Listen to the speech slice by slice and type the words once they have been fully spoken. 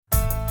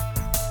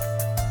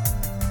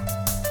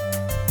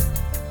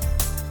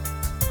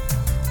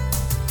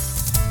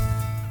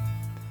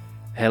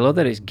Hello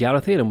there, it's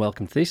Gareth here and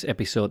welcome to this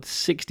episode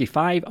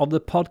 65 of the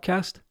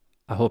podcast.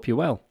 I hope you're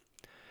well.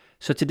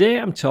 So today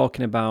I'm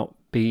talking about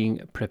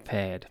being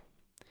prepared.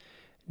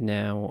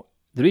 Now,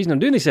 the reason I'm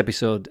doing this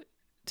episode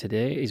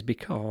today is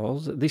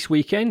because this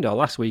weekend or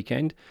last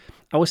weekend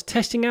I was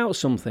testing out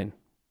something.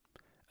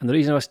 And the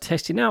reason I was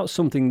testing out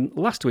something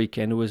last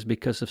weekend was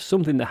because of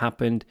something that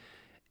happened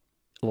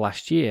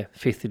last year,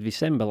 5th of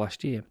December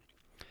last year.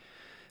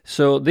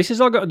 So this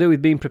has all got to do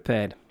with being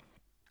prepared.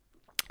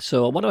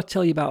 So what do I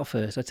tell you about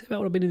first? I tell you about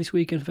what I've been doing this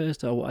weekend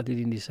first or what I did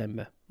in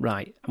December?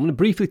 Right, I'm going to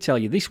briefly tell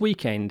you. This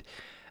weekend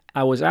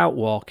I was out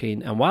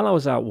walking, and while I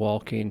was out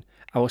walking,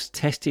 I was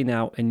testing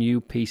out a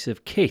new piece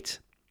of kit.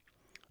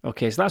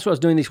 Okay, so that's what I was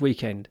doing this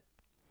weekend.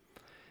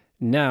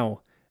 Now,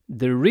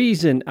 the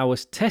reason I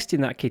was testing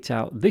that kit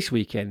out this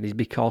weekend is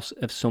because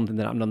of something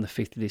that happened on the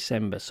 5th of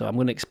December. So I'm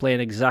going to explain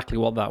exactly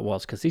what that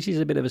was, because this is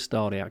a bit of a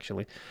story,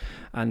 actually.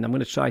 And I'm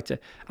going to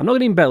I'm not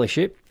going to embellish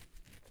it,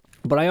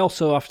 but I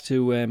also have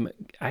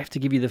to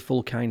give you the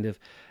full kind of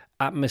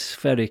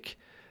atmospheric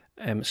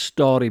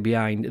story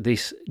behind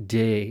this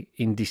day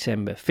in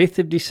December, 5th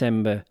of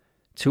December,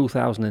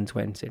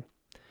 2020.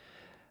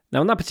 Now,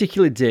 on that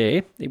particular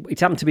day,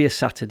 it happened to be a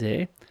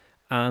Saturday,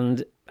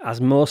 and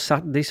as most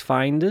Saturdays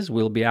find us,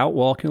 we'll be out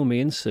walking with me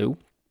and Sue.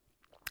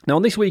 Now,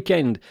 on this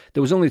weekend,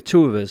 there was only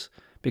two of us,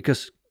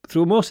 because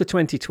through most of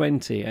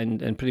 2020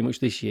 and pretty much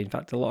this year, in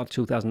fact, a lot of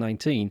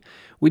 2019,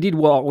 we did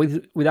walk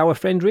with our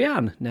friend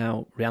Rianne.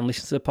 Now, Rianne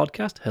listens to the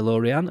podcast. Hello,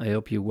 Rianne. I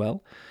hope you're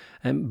well.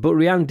 But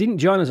Rianne didn't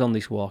join us on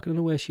this walk. I don't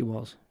know where she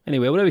was.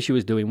 Anyway, whatever she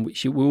was doing,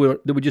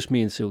 there were just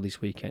me and Sue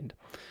this weekend.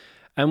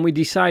 And we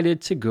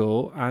decided to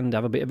go and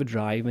have a bit of a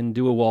drive and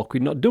do a walk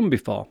we'd not done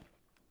before,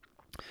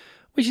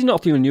 which is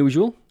nothing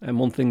unusual. And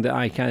one thing that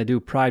I kind of do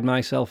pride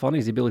myself on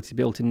is the ability to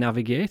be able to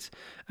navigate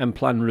and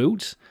plan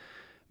routes.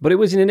 But it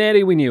was in an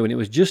area we knew, and it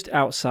was just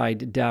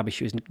outside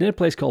Derbyshire. It was in a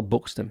place called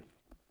Buxton.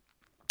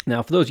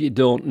 Now, for those of you who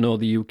don't know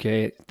the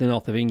UK, the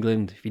north of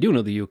England, if you do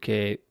know the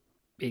UK,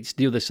 it's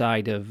the other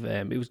side of.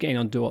 It was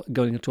going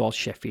towards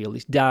Sheffield.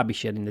 It's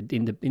Derbyshire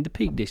in the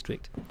Peak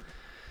District.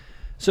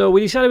 So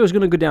we decided we was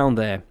going to go down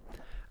there,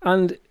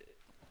 and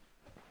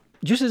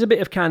just as a bit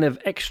of kind of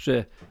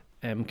extra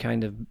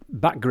kind of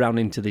background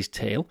into this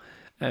tale.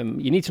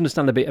 You need to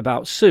understand a bit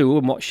about Sue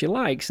and what she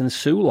likes, and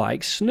Sue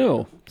likes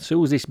snow.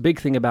 Sue has this big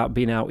thing about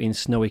being out in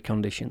snowy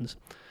conditions,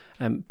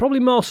 probably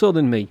more so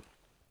than me.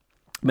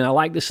 I mean, I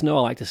like the snow,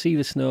 I like to see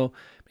the snow.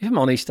 If I'm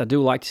honest, I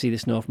do like to see the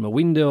snow from a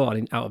window or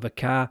out of a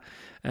car.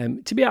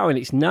 To be out in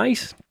it's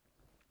nice,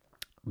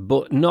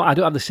 but no, I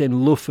don't have the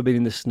same love for being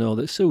in the snow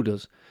that Sue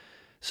does.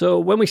 So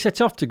when we set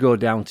off to go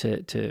down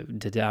to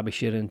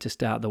Derbyshire and to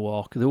start the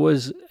walk, there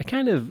was a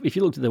kind of, if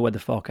you looked at the weather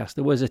forecast,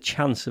 there was a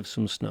chance of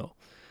some snow.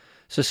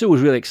 So Sue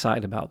was really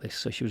excited about this.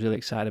 So she was really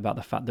excited about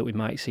the fact that we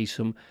might see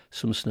some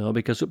snow,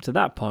 because up to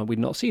that point we'd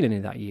not seen any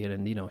that year,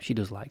 and she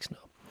does like snow.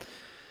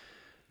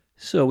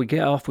 So we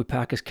get off, we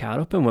park his car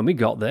up, and when we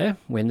got there,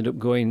 we ended up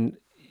going.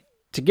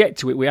 To get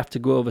to it, we have to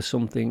go over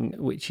something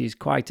which is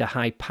quite a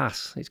high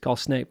pass. It's called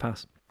Snake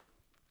Pass,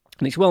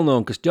 and it's well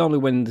known because normally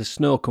when the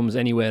snow comes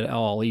anywhere at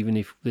all, even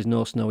if there's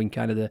no snow in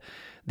kind of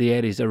the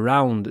areas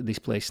around this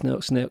place,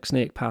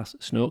 Snake Pass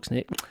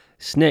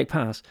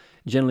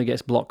generally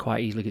gets blocked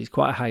quite easily because it's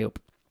quite high up.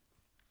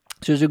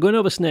 So as we're going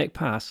over Snake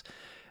Pass,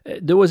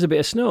 there was a bit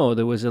of snow.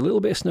 There was a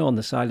little bit of snow on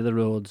the side of the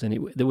roads,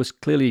 and there was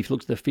clearly, if you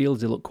looked at the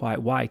fields, they looked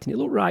quite white, and it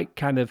looked right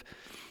kind of,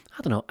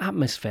 I don't know,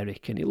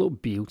 atmospheric, and it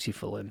looked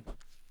beautiful. And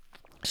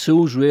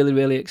Sue's really,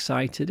 really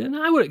excited, and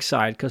I were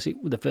excited because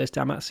it was the first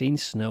time I'd seen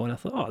snow, and I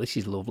thought, oh, this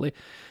is lovely.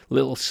 A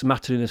little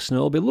smattering of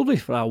snow will be lovely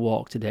for our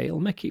walk today. It'll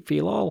make it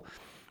feel all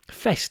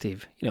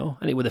festive,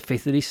 and it was the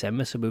 5th of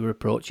December, so we were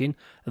approaching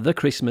the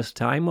Christmas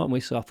time, weren't we?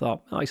 So I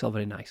thought, oh, it's all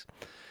very nice.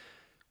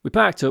 We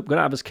parked up, got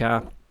out of his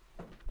car,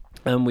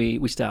 and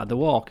we started the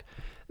walk.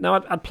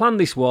 Now, I'd planned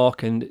this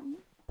walk, and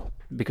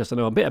because I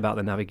know a bit about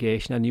the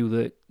navigation, I knew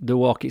that the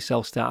walk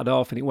itself started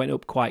off, and it went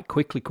up quite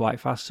quickly, quite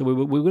fast. So we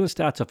were going to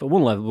start off at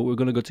one level, but we were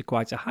going to go to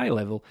quite a high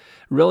level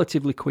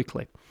relatively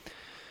quickly.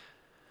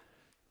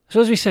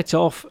 So as we set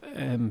off,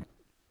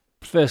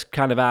 first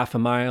kind of half a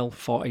mile,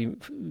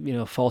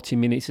 40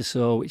 minutes or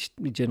so, which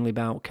is generally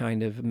about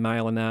kind of a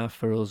mile and a half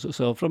for us.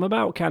 So from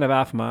about kind of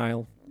half a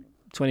mile,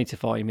 20 to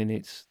 40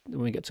 minutes,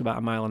 when we get to about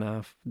a mile and a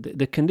half,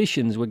 the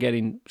conditions were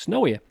getting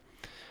snowier.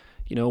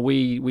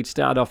 We'd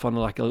started off on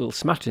like a little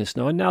smattering of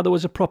snow, and now there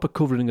was a proper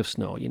covering of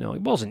snow.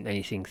 It wasn't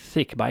anything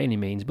thick by any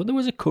means, but there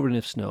was a covering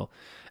of snow.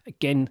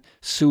 Again,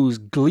 Sue's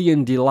glee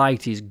and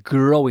delight is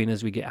growing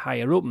as we get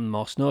higher up and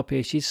more snow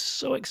appears. She's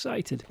so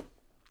excited.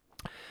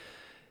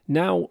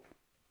 Now,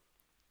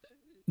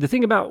 the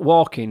thing about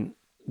walking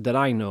that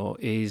I know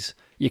is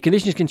your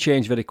conditions can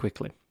change very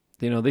quickly.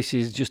 This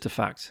is just a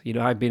fact.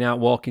 I've been out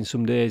walking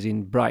some days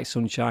in bright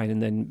sunshine,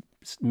 and then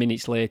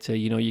minutes later,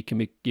 you can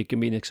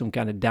be in some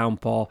kind of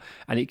downpour,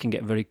 and it can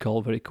get very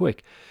cold very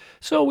quick.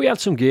 So we had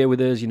some gear with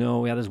us,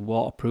 we had us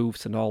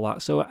waterproofs and all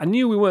that. So I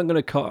knew we weren't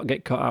going to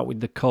get caught out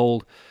with the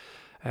cold,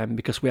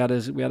 because we had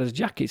us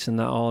jackets and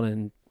that on,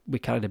 and we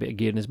carried a bit of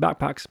gear in his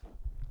backpacks.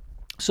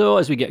 So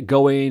as we get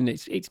going,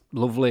 it's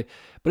lovely.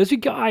 But as we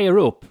got higher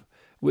up,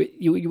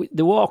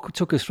 the walk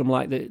took us from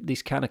like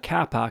this kind of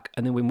car park,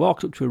 and then we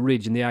walked up to a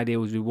ridge, and the idea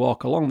was we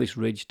walk along this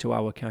ridge to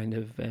our kind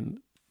of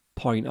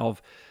point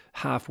of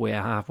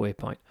halfway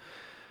point.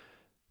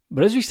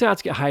 But as we started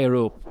to get higher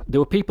up, there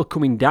were people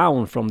coming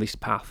down from this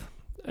path.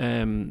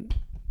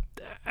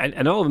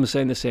 And all of them are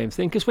saying the same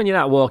thing. Because when you're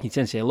out walking, you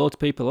tend to say hello to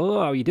people. Oh,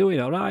 how are you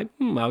doing? All right.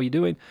 How are you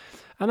doing?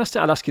 And I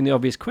started asking the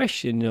obvious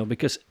question,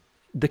 because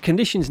the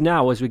conditions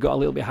now, as we got a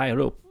little bit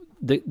higher up,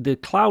 the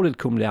cloud had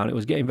come down. It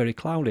was getting very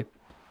cloudy.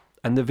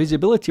 And the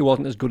visibility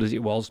wasn't as good as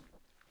it was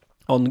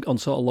on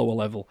sort of lower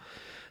level.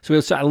 So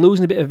we started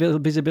losing a bit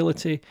of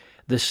visibility.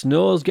 The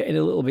snow's getting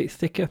a little bit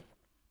thicker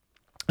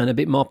and a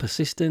bit more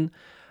persistent.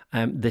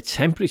 The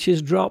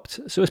temperatures dropped.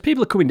 So as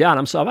people are coming down,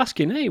 I'm sort of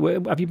asking, hey,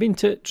 have you been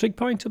to Trig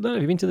Point up there?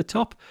 Have you been to the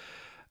top?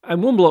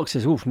 And one bloke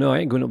says, oof, no, I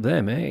ain't going up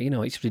there, mate.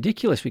 It's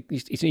ridiculous.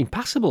 It's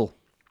impassable.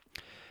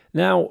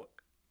 Now,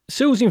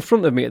 Sue's in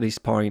front of me at this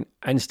point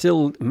and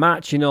still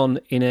marching on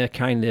in a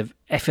kind of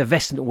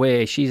effervescent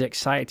way. She's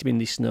excited to be in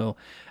this snow.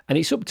 And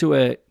it's up to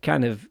her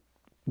kind of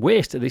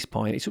waist at this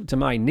point. It's up to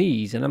my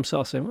knees. And I'm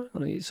sort of saying,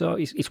 well,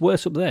 it's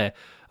worse up there.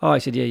 Oh, I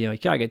said, yeah, you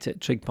can't get to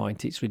Trig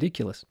Point. It's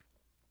ridiculous.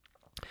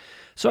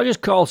 So I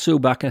just called Sue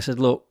back and I said,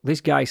 look,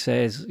 this guy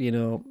says,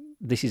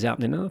 this is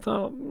happening. And I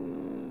thought,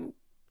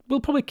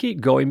 we'll probably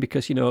keep going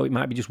because, it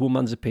might be just one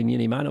man's opinion.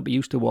 He might not be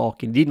used to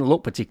walking. He didn't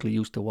look particularly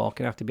used to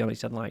walking. I have to be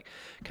honest, he had like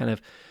kind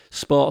of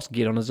sports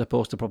gear on as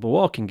opposed to proper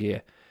walking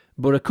gear.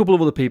 But a couple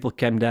of other people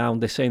came down.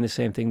 They're saying the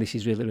same thing. This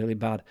is really, really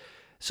bad.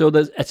 So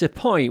there's at a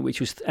point, which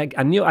was,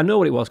 I know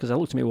what it was because I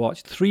looked at my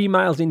watch, 3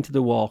 miles into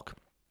the walk.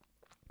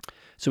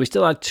 So we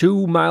still had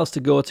 2 miles to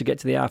go to get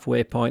to the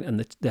halfway point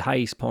and the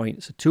highest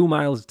point. So 2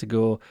 miles to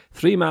go,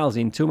 3 miles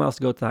in, 2 miles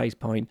to go to the highest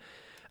point.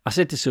 I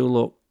said to Sue,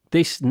 look,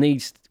 we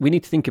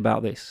need to think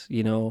about this.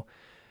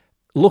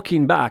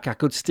 Looking back, I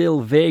could still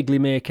vaguely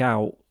make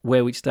out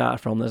where we'd started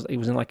from. It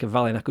was in like a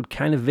valley and I could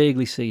kind of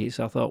vaguely see it.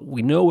 So I thought,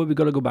 we know where we've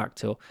got to go back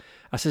to.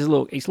 I says,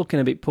 look, it's looking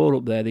a bit poor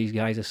up there, these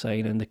guys are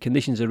saying, and the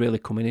conditions are really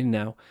coming in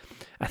now.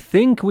 I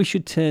think we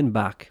should turn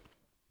back.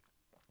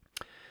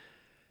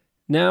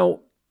 Now,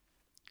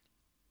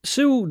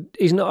 Sue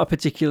is not a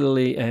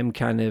particularly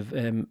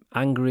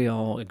angry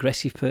or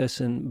aggressive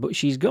person, but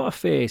she's got a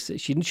face that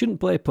she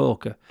shouldn't play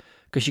poker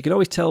because you can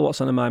always tell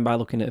what's on her mind by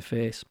looking at her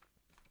face.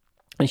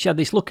 And she had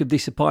this look of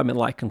disappointment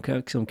like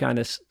some kind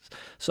of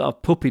sort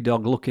of puppy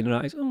dog looking at her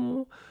eyes.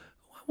 Oh,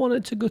 I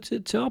wanted to go to the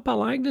top. I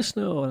like the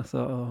snow. And I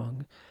thought, oh.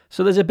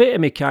 So there's a bit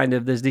of me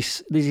there's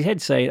this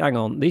head saying, hang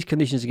on, these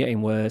conditions are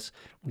getting worse.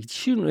 We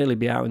shouldn't really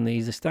be out in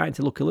these. They're starting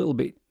to look a little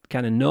bit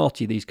kind of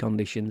naughty, these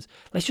conditions.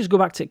 Let's just go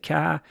back to the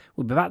car.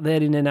 We'll be back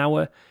there in an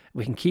hour.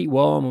 We can keep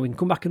warm and we can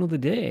come back another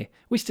day.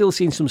 We're still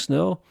seeing some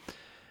snow.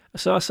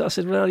 So I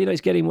said, well,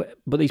 it's getting wet.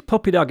 But these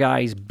puppy dog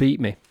eyes beat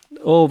me.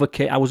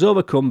 I was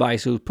overcome by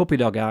Sue's puppy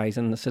dog eyes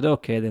and I said,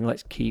 okay, then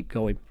let's keep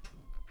going.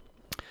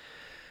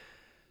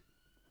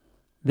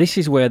 This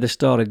is where the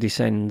story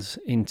descends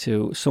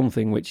into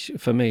something which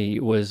for me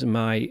was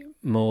my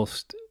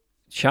most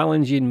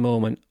challenging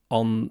moment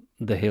on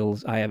the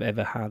hills I have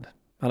ever had.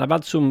 And I've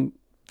had some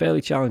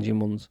fairly challenging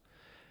ones.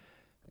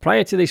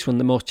 Prior to this one,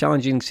 the most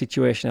challenging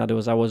situation I had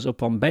was I was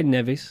up on Ben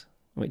Nevis,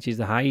 which is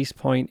the highest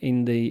point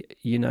in the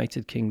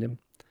United Kingdom.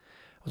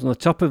 I was on the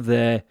top of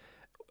there,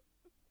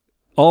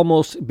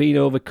 almost being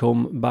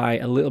overcome by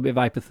a little bit of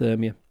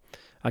hypothermia.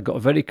 I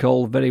got very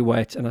cold, very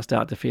wet, and I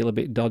started to feel a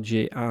bit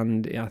dodgy,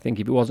 and I think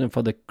if it wasn't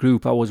for the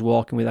group I was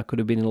walking with, I could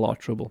have been in a lot of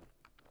trouble.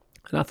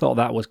 And I thought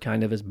that was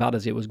kind of as bad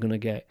as it was going to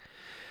get.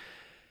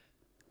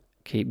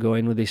 Keep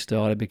going with this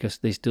story because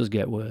this does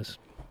get worse.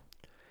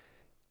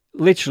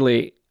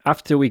 Literally,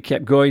 after we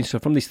kept going, so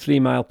from this 3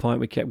 mile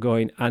point we kept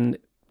going, and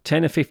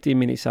 10 or 15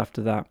 minutes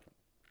after that,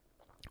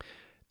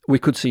 we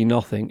could see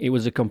nothing. It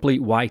was a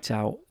complete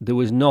whiteout. There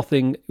was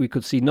nothing. We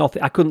could see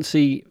nothing. I couldn't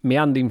see my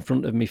hand in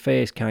front of my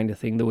face kind of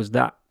thing. It was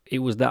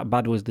that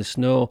bad was the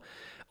snow.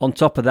 On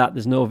top of that,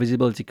 there's no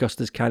visibility because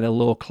there's kind of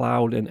low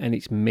cloud and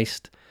it's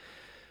mist.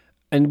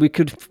 And we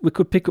could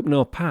pick up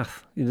no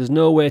path. There's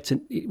nowhere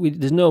to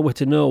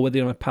know whether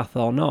you're on a path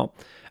or not.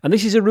 And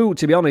this is a route,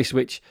 to be honest,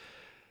 which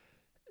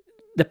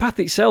the path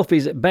itself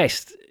is at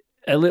best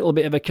a little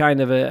bit of a kind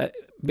of a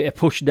bit of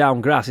pushed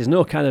down grass. There's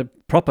no kind of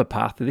proper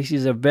path. This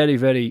is a very,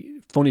 very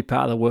funny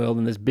part of the world,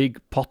 and there's big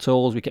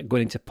potholes. We kept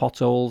going into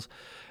potholes,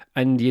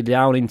 and you're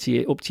down up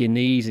to your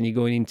knees, and you're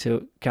going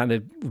into kind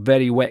of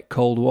very wet,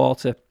 cold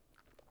water.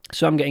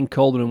 So I'm getting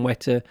colder and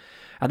wetter.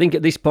 I think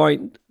at this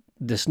point,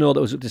 the snow that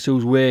was up to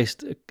Sue's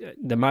waist,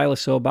 the mile or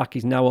so back,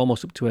 is now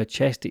almost up to her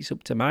chest. It's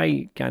up to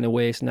my kind of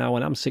waist now,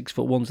 and I'm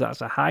 6'1", so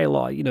that's a high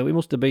lot. It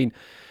must have been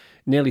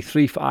nearly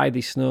 3 foot high,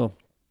 this snow.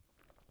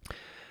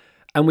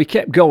 And we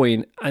kept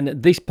going, and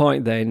at this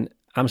point then,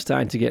 I'm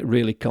starting to get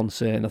really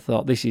concerned. I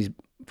thought, this is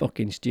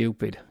fucking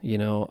stupid,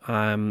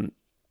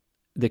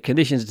 The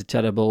conditions are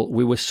terrible.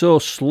 We were so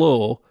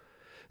slow.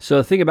 So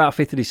the thing about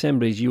 5th of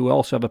December is you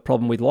also have a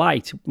problem with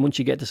light. Once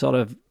you get to sort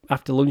of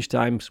after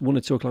lunchtime, 1 or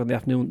 2 o'clock in the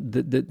afternoon,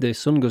 the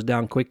sun goes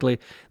down quickly.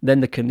 Then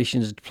the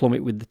conditions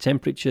plummet with the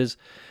temperatures.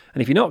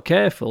 And if you're not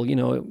careful,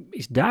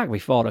 it's dark by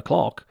 4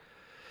 o'clock.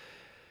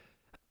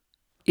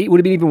 It would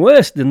have been even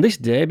worse than this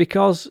day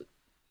because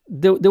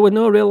there were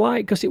no real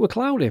light because it were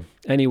cloudy.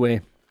 Anyway,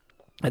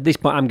 at this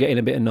point, I'm getting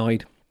a bit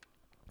annoyed.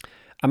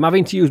 I'm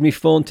having to use my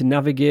phone to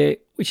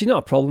navigate, which is not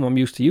a problem. I'm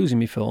used to using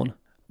my phone.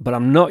 But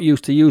I'm not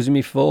used to using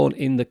my phone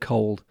in the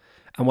cold.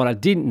 And what I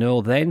didn't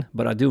know then,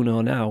 but I do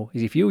know now,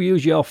 is if you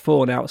use your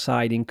phone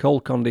outside in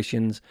cold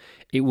conditions,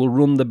 it will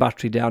run the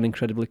battery down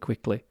incredibly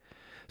quickly.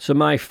 So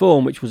my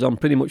phone, which was on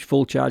pretty much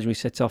full charge when we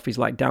set off, is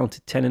like down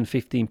to 10 and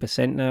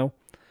 15% now.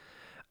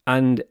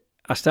 And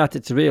I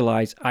started to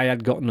realise I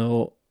had got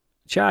no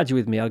charger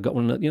with me. I'd got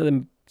one of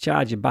them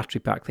charger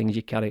battery pack things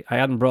you carry. I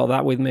hadn't brought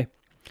that with me.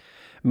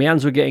 My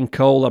hands were getting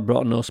cold. I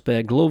brought no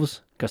spare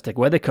gloves because the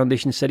weather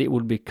conditions said it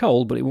would be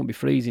cold, but it wouldn't be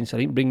freezing, so I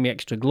didn't bring me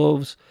extra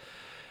gloves.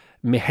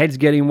 My head's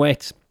getting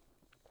wet.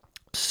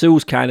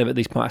 Sue's kind of at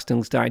this point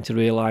still starting to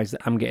realise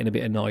that I'm getting a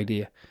bit annoyed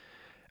here.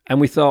 And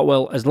we thought,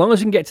 well, as long as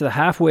we can get to the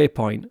halfway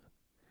point,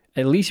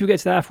 at least if we get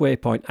to the halfway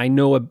point, I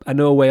know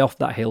a way off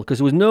that hill, because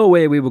there was no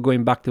way we were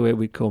going back the way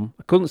we'd come.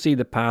 I couldn't see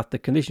the path. The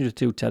conditions were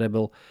too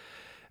terrible.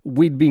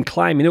 We'd been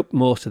climbing up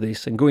most of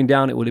this, and going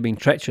down it would have been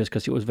treacherous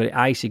because it was very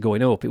icy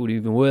going up. It would have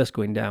been even worse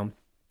going down.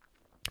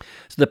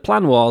 So the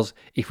plan was,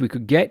 if we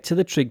could get to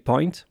the trig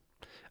point,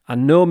 I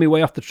know my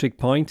way off the trig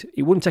point,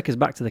 it wouldn't take us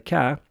back to the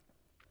car,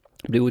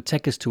 but it would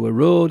take us to a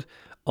road.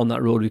 On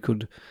that road we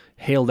could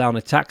hail down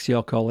a taxi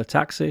or call a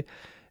taxi.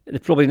 The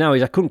problem now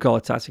is I couldn't call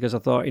a taxi because I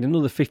thought in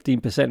another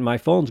 15% my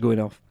phone's going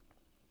off.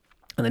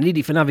 And I need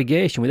it for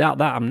navigation. Without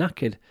that, I'm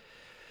knackered.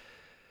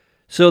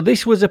 So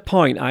this was a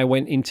point I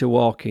went into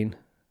walking.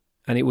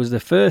 And it was the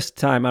first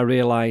time I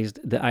realised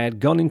that I had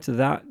gone into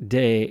that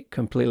day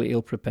completely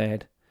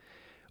ill-prepared.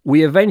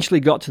 We eventually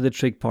got to the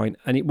trig point,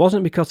 and it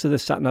wasn't because of the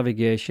sat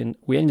navigation.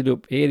 We ended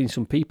up hearing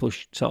some people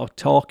sort of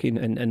talking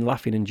and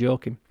laughing and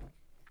joking.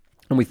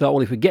 And we thought,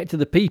 well, if we get to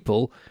the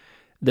people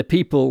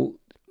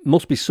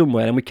must be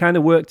somewhere. And we kind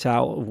of worked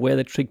out where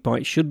the trig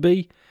point should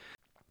be.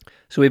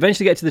 So we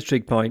eventually get to the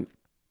trig point.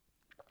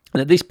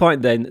 And at this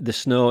point then, the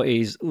snow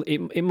is,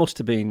 it must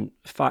have been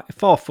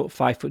 4 foot,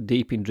 5 foot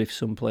deep in drifts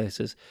some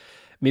places.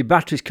 My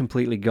battery's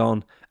completely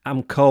gone.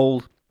 I'm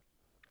cold.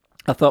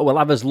 I thought, well,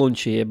 have us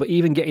lunch here. But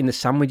even getting the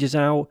sandwiches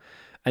out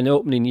and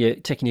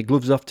taking your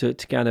gloves off to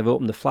kind of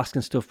open the flask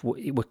and stuff,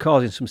 we're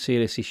causing some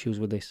serious issues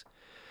with this.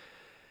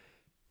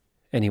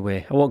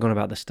 Anyway, I won't go on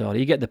about the story.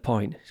 You get the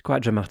point. It's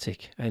quite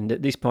dramatic. And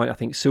at this point, I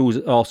think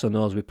Sue also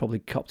knows we probably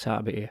copped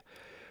out a bit here.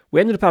 We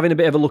ended up having a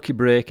bit of a lucky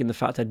break in the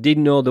fact I did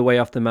know the way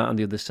off the mountain on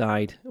the other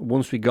side.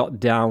 Once we got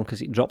down,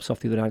 because it drops off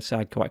the other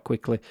side quite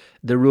quickly,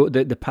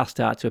 the path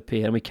started to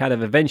appear, and we kind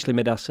of eventually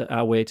made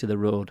our way to the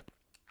road.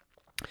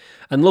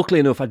 And luckily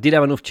enough, I did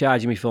have enough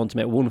charge in my phone to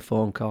make one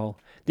phone call.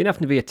 Didn't have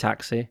to be a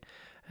taxi.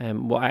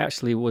 What I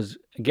actually was,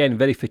 again,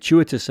 very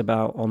fortuitous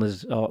about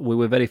we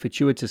were very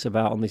fortuitous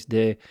about on this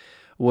day,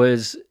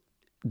 was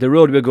the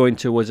road we were going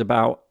to was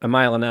about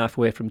 1.5 miles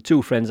away from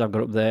 2 friends I've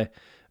got up there.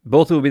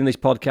 Both who have been in this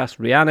podcast,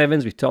 Rhiannon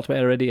Evans, we've talked about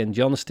it already, and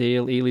John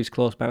Steele, he lives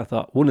close by. I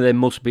thought, one of them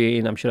must be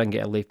in. I'm sure I can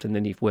get a lift, and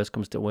then if worst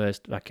comes to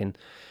worst, I can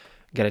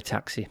get a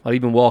taxi. Or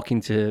even walk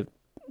into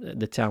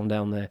the town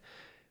down there.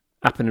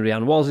 Happened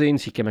Rhiannon was in,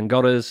 she came and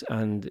got us,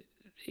 and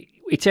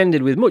it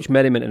ended with much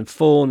merriment and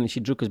fun, and she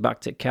took us back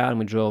to the car, and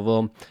we drove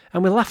home.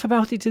 And we laugh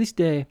about it to this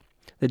day,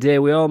 the day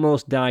we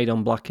almost died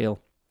on Black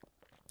Hill.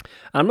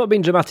 I'm not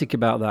being dramatic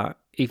about that.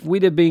 If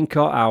we'd have been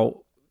caught out,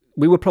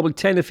 we were probably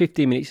 10 or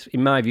 15 minutes,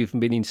 in my view, from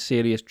being in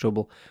serious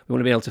trouble. We want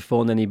to be able to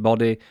phone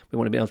anybody. We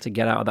want to be able to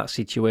get out of that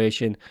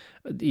situation.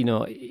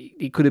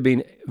 It could have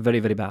been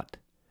very, very bad.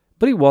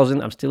 But it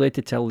wasn't. I'm still here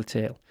to tell the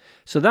tale.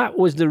 So that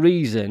was the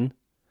reason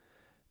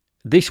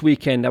this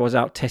weekend I was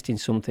out testing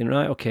something,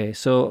 right? Okay,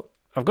 so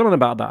I've gone on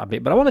about that a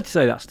bit, but I wanted to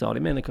tell you that story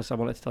mainly because I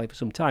wanted to tell you for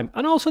some time.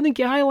 And also I think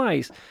it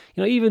highlights,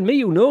 even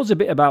me who knows a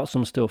bit about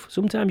some stuff,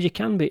 sometimes you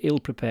can be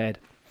ill-prepared.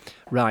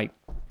 Right.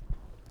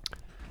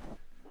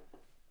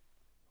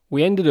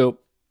 We ended up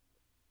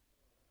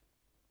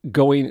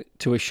going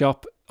to a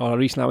shop, or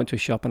recently I went to a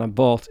shop and I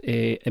bought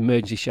an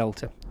emergency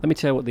shelter. Let me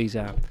tell you what these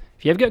are.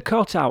 If you ever get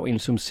caught out in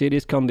some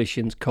serious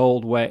conditions,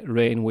 cold, wet,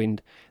 rain,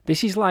 wind,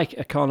 this is like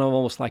a kind of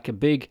almost like a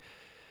big,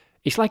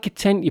 it's like a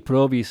tent you put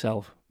over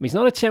yourself. I mean, it's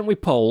not a tent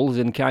with poles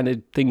and kind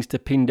of things to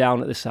pin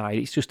down at the side.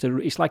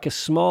 It's like a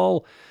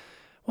small,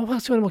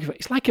 what's the word I'm looking for?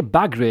 It's like a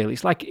bag, really.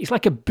 It's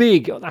like a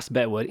big, that's a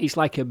better word. It's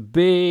like a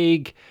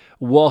big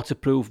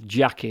waterproof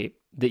jacket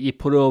that you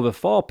put over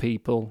 4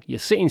 people. You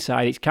sit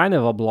inside, it's kind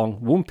of oblong.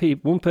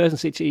 One person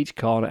sits at each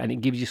corner, and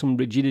it gives you some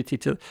rigidity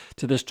to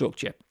the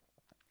structure.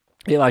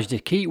 It allows you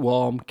to keep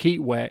warm,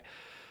 keep wet,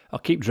 or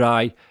keep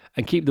dry,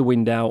 and keep the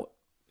wind out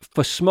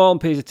for small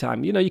periods of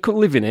time. You couldn't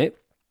live in it,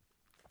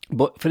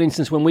 but for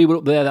instance, when we were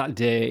up there that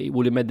day, it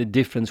would have made the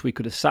difference. We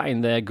could have sat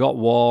in there, got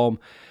warm,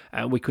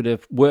 and we could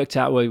have worked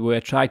out where we were,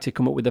 tried to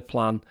come up with a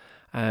plan.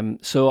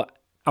 So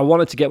I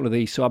wanted to get one of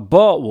these, so I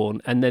bought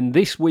one, and then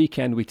this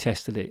weekend we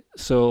tested it.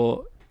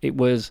 So it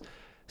was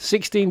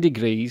 16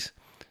 degrees,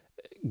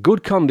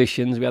 good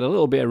conditions. We had a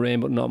little bit of rain,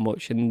 but not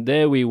much. And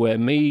there we were,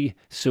 me,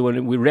 Sue,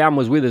 and Rhiannon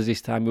was with us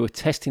this time. We were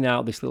testing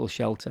out this little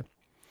shelter.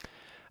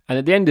 And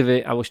at the end of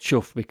it, I was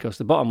chuffed because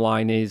the bottom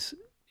line is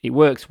it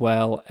works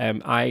well.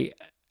 I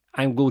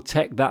will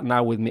take that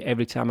now with me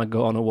every time I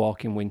go on a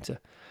walk in winter.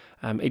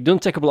 It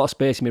doesn't take up a lot of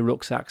space in my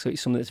rucksack, so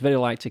it's something that's very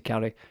light to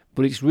carry.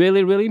 But it's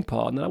really, really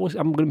important that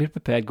I'm going to be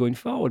prepared going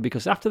forward,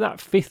 because after that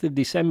 5th of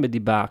December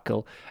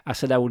debacle, I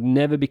said I would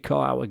never be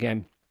caught out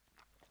again.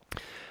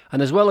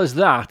 And as well as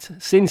that,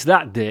 since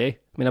that day,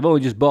 I mean, I've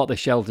only just bought the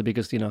shelter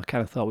because, I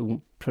kind of thought we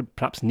wouldn't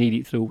perhaps need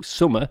it through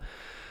summer.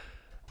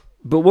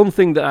 But one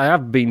thing that I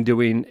have been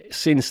doing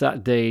since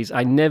that day is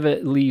I never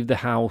leave the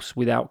house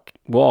without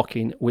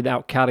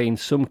carrying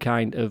some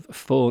kind of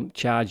phone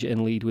charger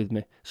and lead with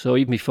me. So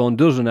if my phone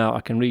does run out, I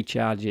can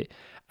recharge it.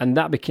 And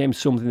that became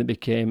something that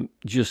became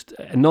just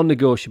a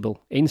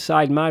non-negotiable.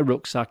 Inside my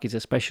rucksack is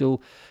a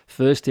special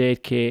first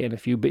aid kit and a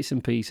few bits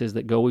and pieces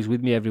that goes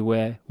with me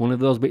everywhere. One of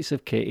those bits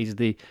of kit is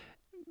the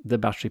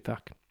battery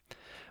pack.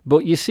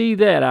 But you see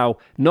there how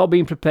not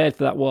being prepared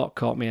for that walk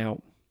caught me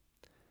out.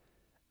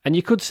 And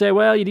you could say,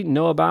 well, you didn't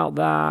know about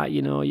that,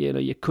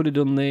 you could have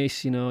done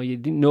this, you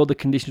didn't know the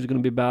conditions were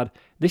going to be bad.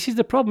 This is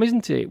the problem,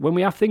 isn't it? When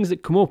we have things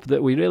that come up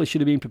that we really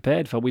should have been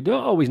prepared for, we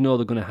don't always know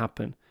they're going to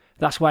happen.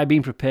 That's why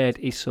being prepared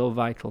is so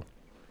vital.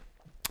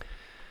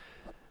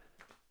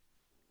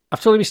 I've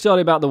told you my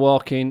story about the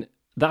walking.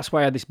 That's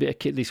why I had this bit of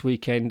kit this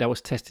weekend. I was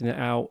testing it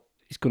out.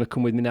 It's going to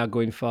come with me now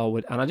going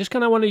forward. And I just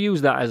kind of want to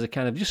use that as a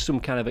kind of just some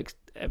kind of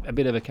a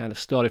bit of a kind of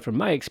story from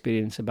my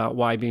experience about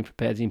why being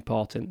prepared is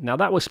important. Now,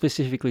 that was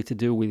specifically to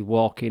do with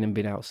walking and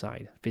being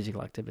outside,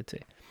 physical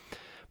activity.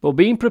 But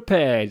being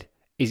prepared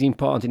is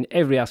important in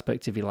every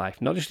aspect of your life,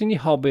 not just in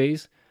your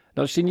hobbies,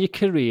 not just in your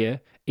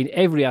career, in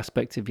every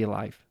aspect of your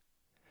life.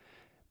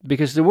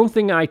 Because the one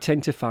thing I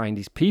tend to find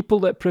is people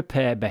that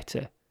prepare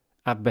better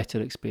have better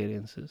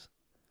experiences.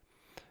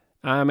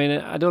 I mean,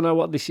 I don't know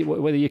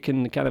whether you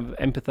can kind of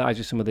empathise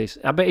with some of this.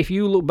 I bet if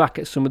you look back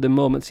at some of the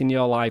moments in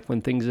your life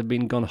when things have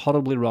been gone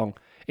horribly wrong,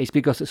 it's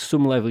because at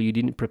some level you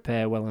didn't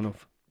prepare well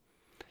enough.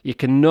 You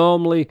can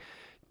normally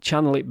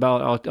channel it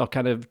back or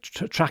kind of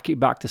track it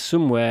back to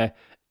somewhere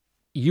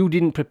you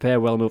didn't prepare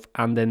well enough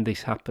and then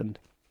this happened.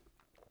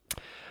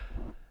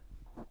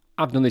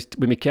 I've done this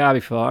with my car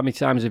before. How many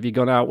times have you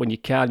gone out when your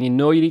car and you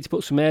know you need to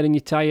put some air in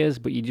your tyres,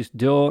 but you just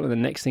don't, and the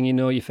next thing you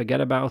know, you forget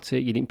about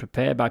it. You didn't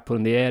prepare by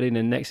putting the air in, and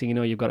the next thing you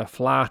know, you've got a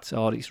flat,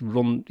 or it's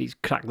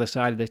cracked the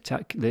side of the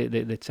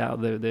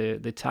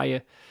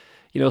tyre.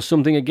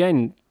 Something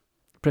again.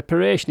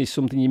 Preparation is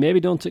something you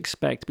maybe don't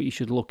expect, but you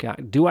should look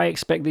at. Do I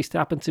expect this to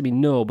happen to me?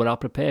 No, but I'll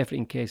prepare for it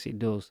in case it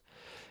does.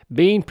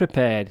 Being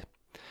prepared.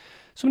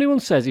 Somebody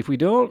once says, if we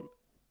fail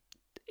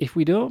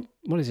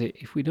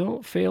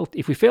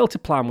to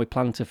plan, we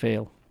plan to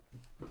fail.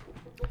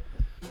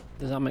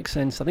 Does that make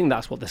sense? I think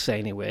that's what they say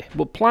anyway.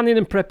 But planning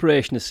and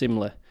preparation are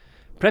similar.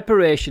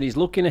 Preparation is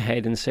looking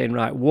ahead and saying,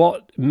 right,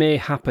 what may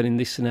happen in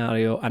this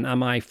scenario, and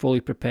am I fully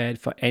prepared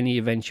for any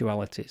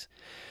eventualities?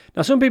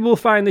 Now, some people will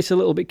find this a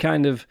little bit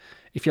kind of,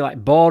 if you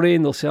like,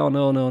 boring. They'll say, oh,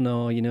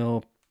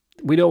 no,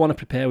 we don't want to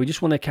prepare. We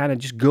just want to kind of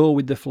just go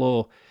with the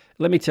flow.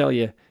 Let me tell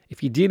you,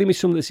 if you're dealing with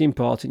something that's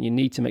important, you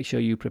need to make sure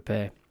you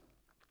prepare.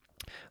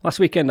 Last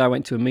weekend I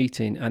went to a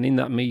meeting, and in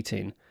that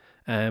meeting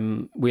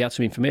we had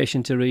some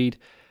information to read,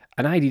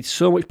 and I did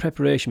so much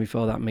preparation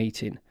before that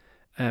meeting.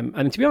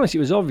 And to be honest, it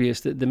was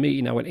obvious that the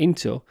meeting I went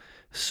into,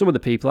 some of the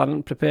people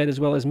hadn't prepared as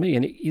well as me,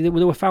 and they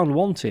were found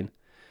wanting.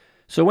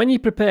 So when you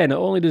prepare, not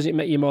only does it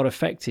make you more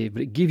effective,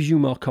 but it gives you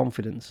more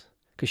confidence.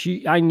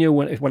 Because I knew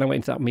when I went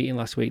into that meeting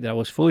last week that I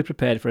was fully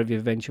prepared for every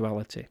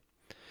eventuality.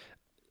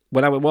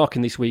 When I went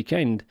walking this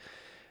weekend,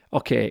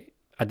 okay,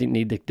 I didn't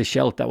need the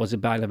shelter. That was a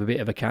bit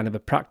of a kind of a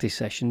practice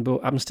session, but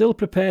I'm still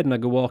prepared when I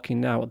go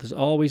walking now. There's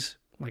always,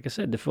 like I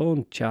said, the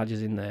phone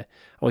chargers in there.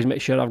 I always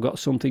make sure I've got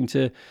something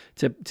to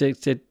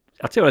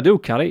I'll tell you what I do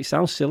carry. It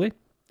sounds silly.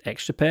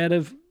 Extra pair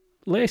of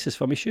laces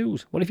for my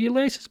shoes. What if your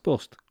laces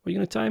bust? What are you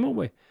going to tie them up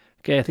with?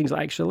 Okay, things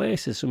like extra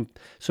laces,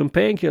 some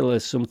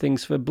painkillers, some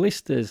things for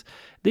blisters.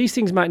 These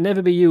things might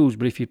never be used,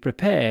 but if you're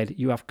prepared,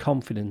 you have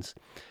confidence.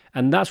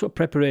 And that's what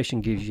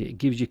preparation gives you. It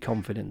gives you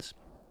confidence.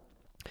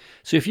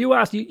 So if you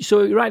ask,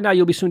 so right now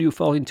you'll be somebody who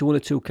falls into one or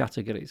two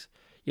categories.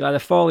 You'll either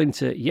fall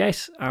into,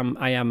 yes,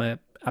 I am a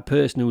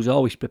person who's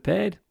always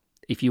prepared.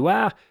 If you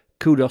are,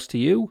 kudos to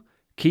you.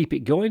 Keep it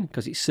going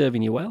because it's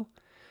serving you well.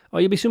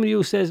 Or you'll be somebody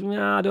who says,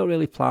 nah, I don't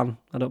really plan.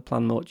 I don't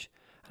plan much.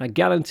 And I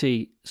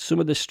guarantee some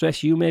of the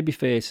stress you may be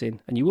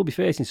facing, and you will be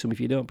facing some if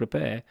you don't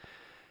prepare,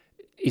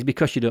 is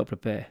because you don't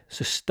prepare.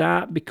 So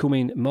start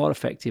becoming more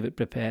effective at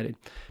preparing.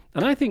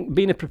 And I think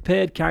being a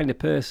prepared kind of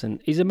person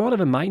is more of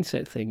a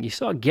mindset thing. You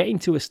sort of get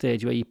into a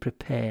stage where you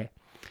prepare.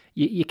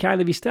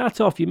 You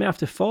start off, you may have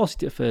to force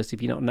it at first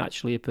if you're not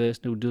naturally a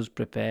person who does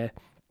prepare.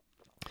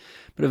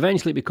 But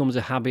eventually it becomes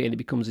a habit and it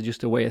becomes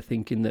just a way of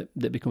thinking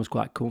that becomes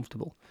quite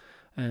comfortable.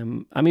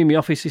 I'm in my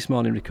office this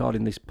morning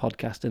recording this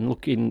podcast and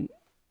looking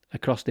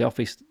across the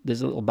office.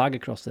 There's a little bag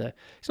across there.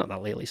 It's not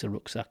that little, it's a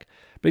rucksack.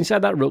 But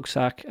inside that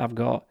rucksack, I've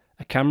got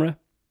a camera,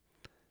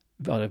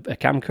 a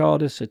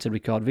camcorder so to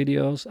record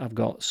videos. I've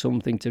got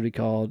something to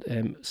record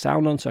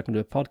sound on so I can do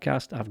a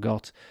podcast. I've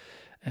got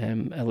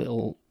a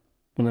little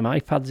one of my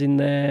iPads in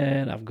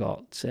there. I've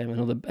got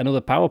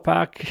another power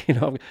pack.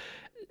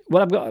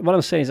 What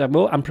I'm saying is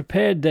I'm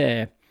prepared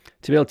there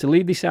to be able to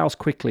leave this house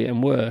quickly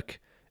and work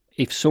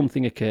if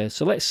something occurs.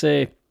 So let's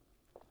say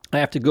I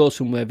have to go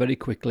somewhere very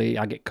quickly.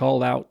 I get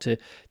called out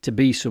to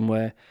be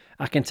somewhere.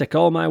 I can take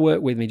all my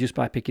work with me just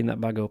by picking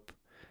that bag up.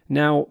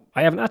 Now,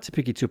 I haven't had to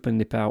pick it up and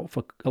nip out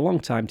for a long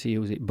time to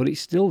use it, but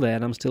it's still there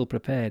and I'm still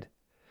prepared.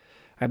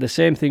 I have the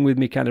same thing with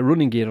me kind of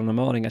running gear on the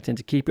morning. I tend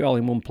to keep it all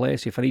in one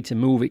place. If I need to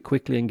move it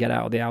quickly and get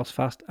out of the house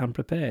fast, I'm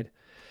prepared.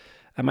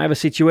 I might have a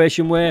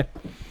situation where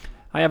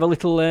I have a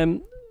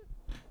little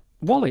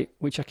wallet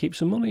which I keep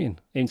some money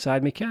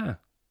inside my car.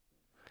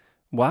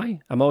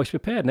 Why? I'm always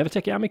prepared. Never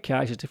take it out of my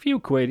car. It's just a few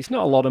quid. It's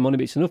not a lot of money,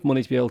 but it's enough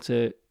money to be able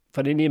to,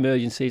 for any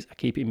emergencies, I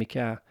keep it in my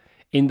car.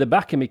 In the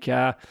back of my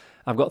car,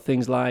 I've got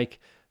things like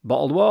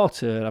bottled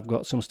water. I've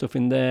got some stuff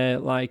in there,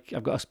 like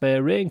I've got a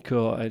spare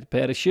raincoat, a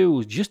pair of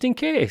shoes, just in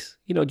case,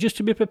 just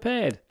to be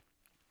prepared.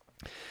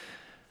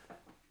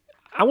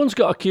 I once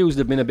got accused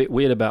of being a bit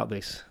weird about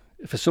this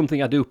for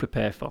something I do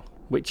prepare for,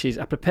 which is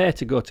I prepare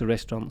to go to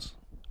restaurants.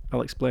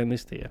 I'll explain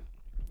this to you.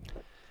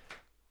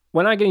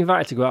 When I get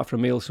invited to go out for a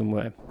meal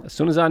somewhere, as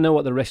soon as I know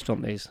what the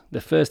restaurant is,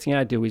 the first thing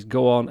I do is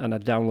go on and I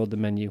download the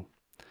menu.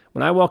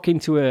 When I walk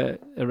into a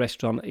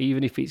restaurant,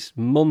 even if it's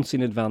months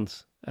in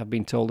advance, I've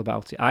been told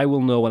about it, I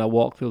will know when I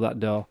walk through that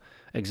door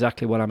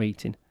exactly what I'm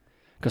eating.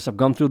 Because I've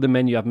gone through the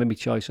menu, I've made my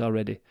choice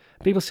already.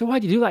 People say, why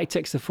do you do that? It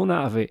takes the fun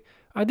out of it.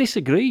 I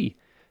disagree.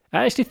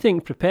 I actually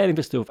think preparing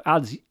for stuff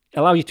allows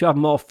you to have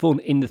more fun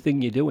in the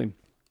thing you're doing.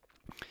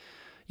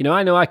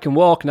 I know I can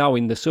walk now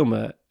in the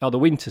summer, or the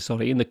winter,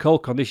 in the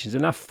cold conditions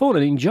and have fun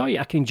and enjoy it.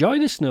 I can enjoy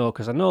the snow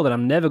because I know that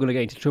I'm never going to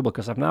get into trouble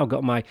because I've now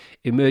got my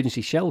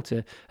emergency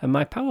shelter and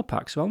my power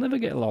pack, so I'll never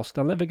get lost,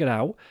 I'll never get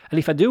out. And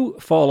if I do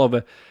fall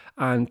over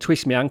and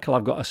twist my ankle,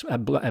 I've got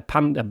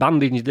a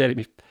bandage there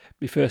in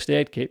my first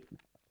aid kit.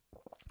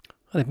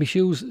 And if my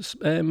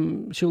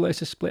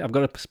shoelaces split, I've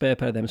got a spare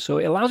pair of them. So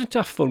it allows me to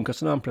have fun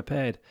because I know I'm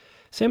prepared.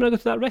 Same when I go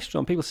to that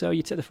restaurant, people say,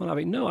 you take the fun out of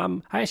it. No,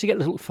 I actually get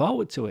to look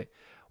forward to it.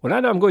 When I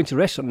know I'm going to a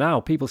restaurant now,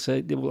 people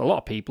say, a lot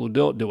of people who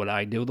don't do what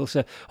I do, they'll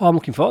say, I'm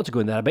looking forward to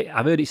going there.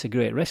 I've heard it's a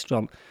great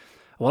restaurant.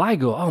 Well, I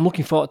go, I'm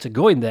looking forward to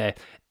going there.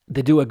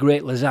 They do a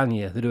great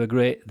lasagna. They do a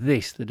great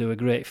this. They do a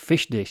great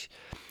fish dish.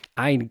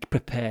 I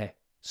prepare.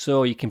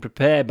 So you can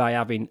prepare by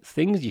having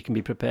things. You can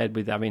be prepared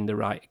with having the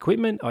right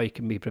equipment, or you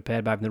can be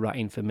prepared by having the right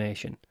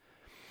information.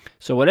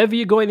 So whatever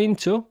you're going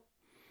into,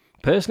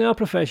 personally or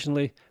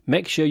professionally,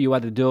 make sure you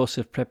add a dose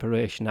of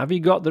preparation. Have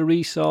you got the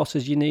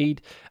resources you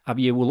need? Have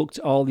you looked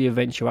at all the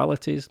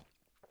eventualities?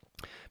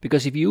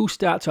 Because if you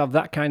start to have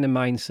that kind of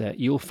mindset,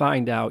 you'll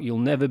find out you'll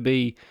never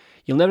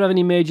have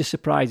any major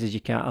surprises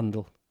you can't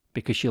handle,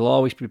 because you'll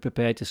always be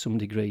prepared to some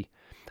degree.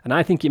 And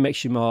I think it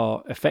makes you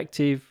more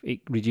effective.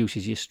 It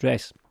reduces your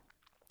stress.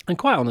 And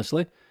quite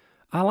honestly,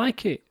 I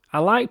like it. I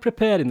like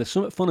preparing. There's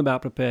something fun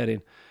about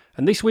preparing.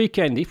 And this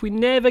weekend, if we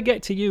never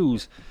get to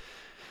use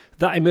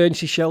that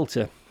emergency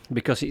shelter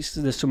because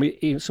there's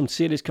some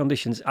serious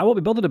conditions, I won't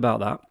be bothered about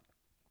that.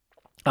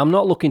 I'm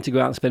not looking to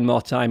go out and spend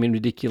more time in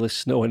ridiculous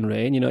snow and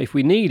rain. If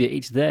we need it,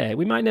 it's there.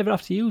 We might never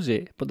have to use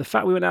it. But the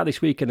fact we went out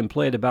this weekend and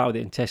played about with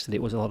it and tested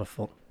it was a lot of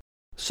fun.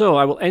 So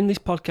I will end this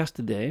podcast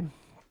today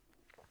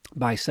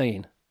by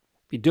saying,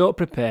 if you don't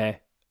prepare,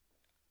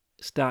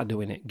 start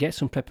doing it. Get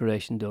some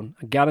preparation done.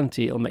 I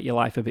guarantee it'll make your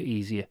life a bit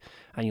easier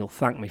and you'll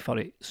thank me for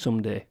it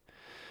someday.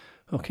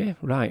 Okay,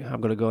 right,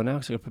 I've got to go now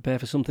because I've got to prepare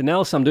for something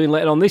else I'm doing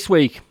later on this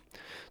week.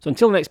 So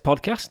until the next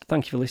podcast,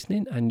 thank you for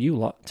listening and you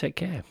lot take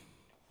care.